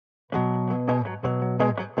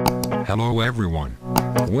Hello everyone.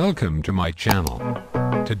 Welcome to my channel.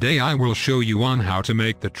 Today I will show you on how to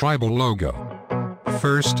make the tribal logo.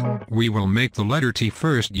 First, we will make the letter T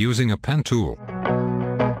first using a pen tool.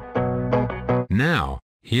 Now,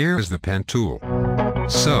 here is the pen tool.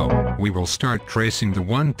 So, we will start tracing the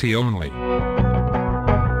one T only.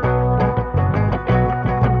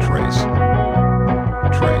 Trace.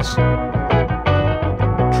 Trace.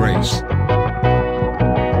 Trace.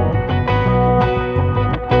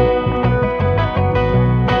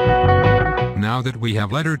 Now that we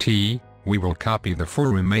have letter T, we will copy the four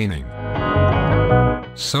remaining.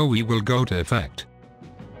 So we will go to Effect,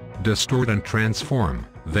 Distort and Transform,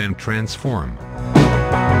 then Transform.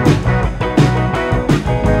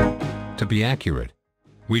 To be accurate,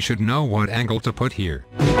 we should know what angle to put here.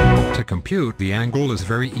 To compute the angle is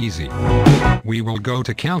very easy. We will go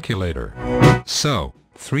to Calculator. So,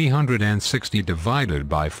 360 divided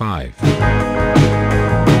by 5.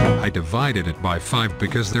 I divided it by 5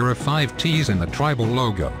 because there are 5 T's in the tribal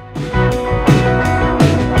logo.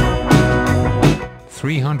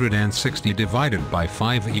 360 divided by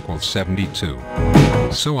 5 equals 72.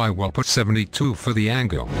 So I will put 72 for the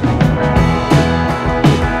angle.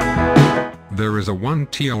 There is a 1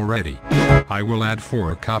 T already. I will add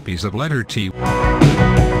 4 copies of letter T.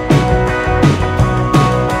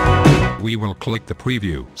 We will click the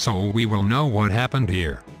preview so we will know what happened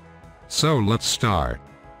here. So let's start.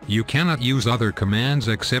 You cannot use other commands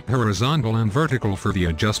except horizontal and vertical for the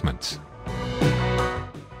adjustments.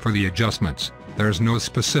 For the adjustments, there's no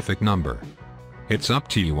specific number. It's up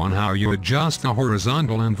to you on how you adjust the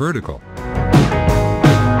horizontal and vertical.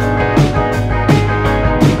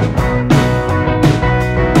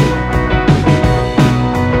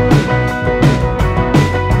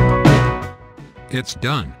 It's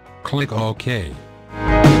done. Click OK.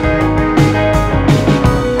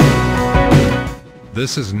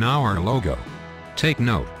 This is now our logo. Take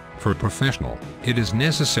note, for professional, it is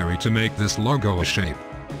necessary to make this logo a shape.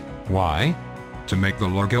 Why? To make the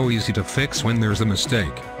logo easy to fix when there's a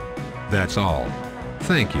mistake. That's all.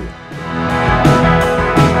 Thank you.